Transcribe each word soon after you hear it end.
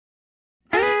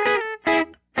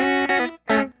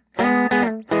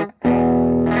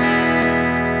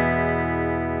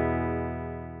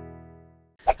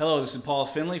Hello, this is Paul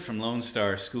Finley from Lone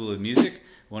Star School of Music,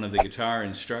 one of the guitar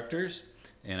instructors,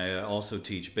 and I also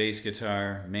teach bass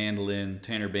guitar, mandolin,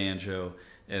 tenor banjo,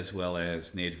 as well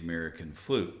as Native American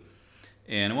flute.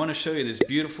 And I want to show you this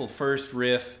beautiful first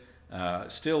riff,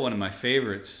 still one of my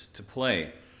favorites to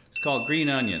play. It's called Green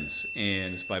Onions,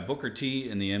 and it's by Booker T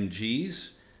and the MGs.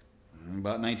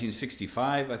 About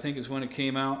 1965, I think, is when it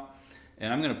came out.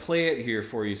 And I'm going to play it here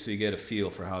for you so you get a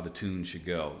feel for how the tune should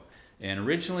go. And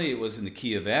originally it was in the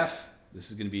key of F.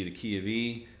 This is going to be the key of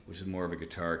E, which is more of a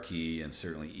guitar key and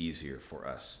certainly easier for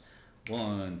us.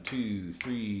 1, 2,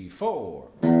 3, 4.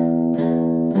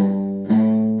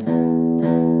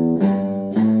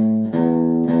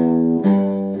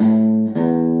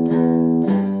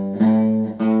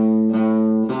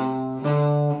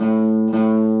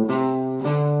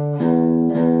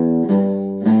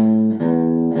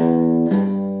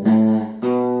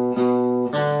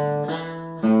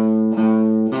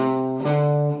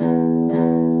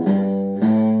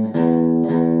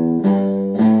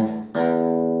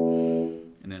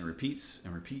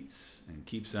 Repeats and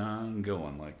keeps on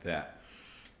going like that.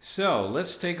 So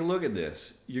let's take a look at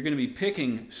this. You're going to be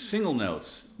picking single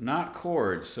notes, not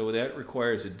chords, so that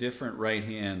requires a different right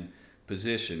hand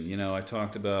position. You know, I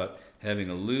talked about having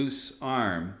a loose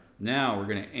arm. Now we're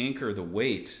going to anchor the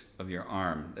weight of your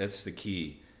arm. That's the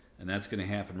key, and that's going to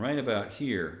happen right about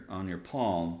here on your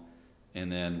palm,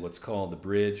 and then what's called the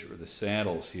bridge or the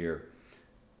saddles here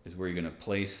is where you're going to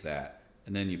place that,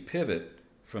 and then you pivot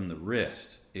from the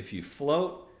wrist. If you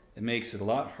float, it makes it a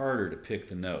lot harder to pick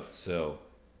the notes. So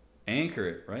anchor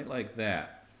it right like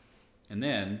that. And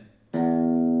then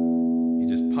you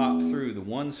just pop through the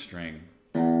one string.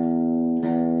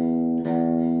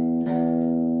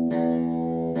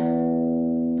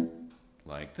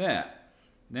 Like that.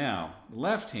 Now,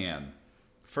 left hand,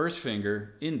 first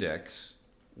finger, index,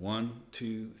 1,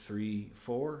 2, 3,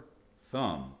 4,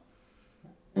 thumb.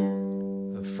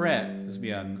 The fret is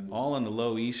all on the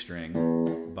low E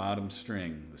string, bottom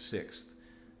string, the 6th.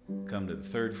 Come to the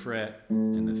 3rd fret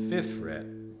and the 5th fret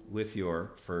with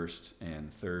your 1st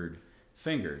and 3rd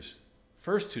fingers.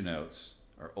 First 2 notes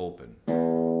are open.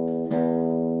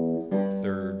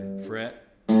 3rd fret,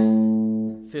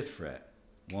 5th fret.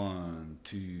 1,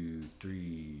 2,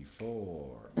 3,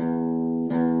 4.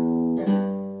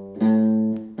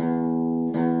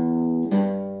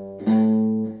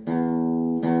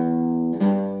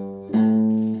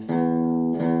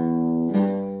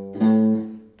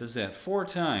 Does that 4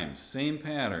 times, same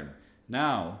pattern.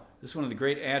 Now, this is one of the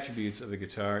great attributes of a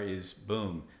guitar is,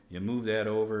 boom, you move that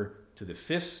over to the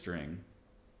 5th string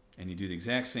and you do the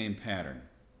exact same pattern.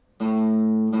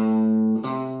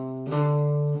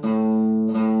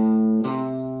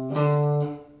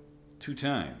 2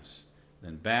 times,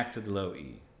 then back to the low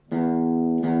E.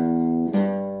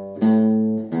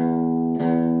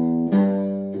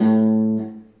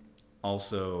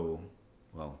 Also,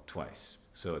 well, twice.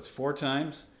 So it's 4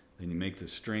 times, then you make the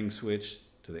string switch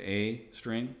to the A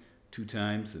string 2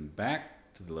 times, then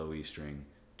back to the low E string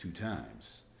 2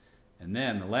 times. And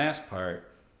then the last part,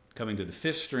 coming to the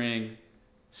 5th string,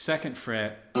 2nd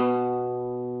fret,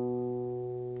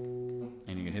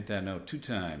 and you can hit that note 2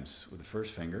 times with the 1st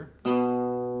finger.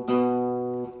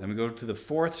 Then we go to the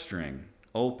 4th string,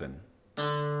 open,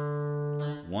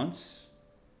 once,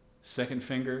 2nd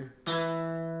finger,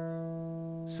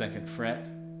 2nd fret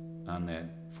on that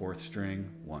 4th string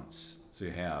once. So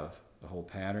you have the whole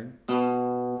pattern.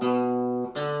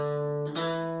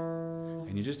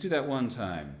 And you just do that 1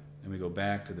 time. Then we go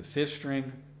back to the 5th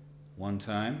string 1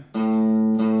 time.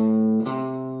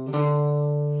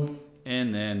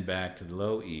 And then back to the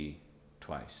low E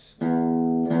twice. And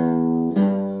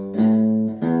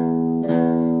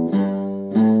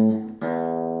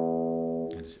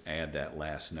just add that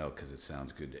last note because it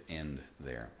sounds good to end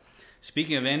there.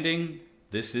 Speaking of ending,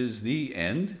 this is the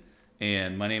end,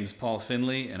 and my name is Paul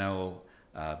Finley, and I will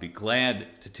be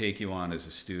glad to take you on as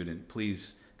a student.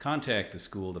 Please contact the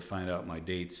school to find out my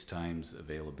dates, times,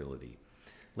 availability.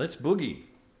 Let's boogie.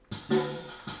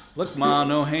 Look, Ma,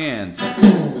 no hands.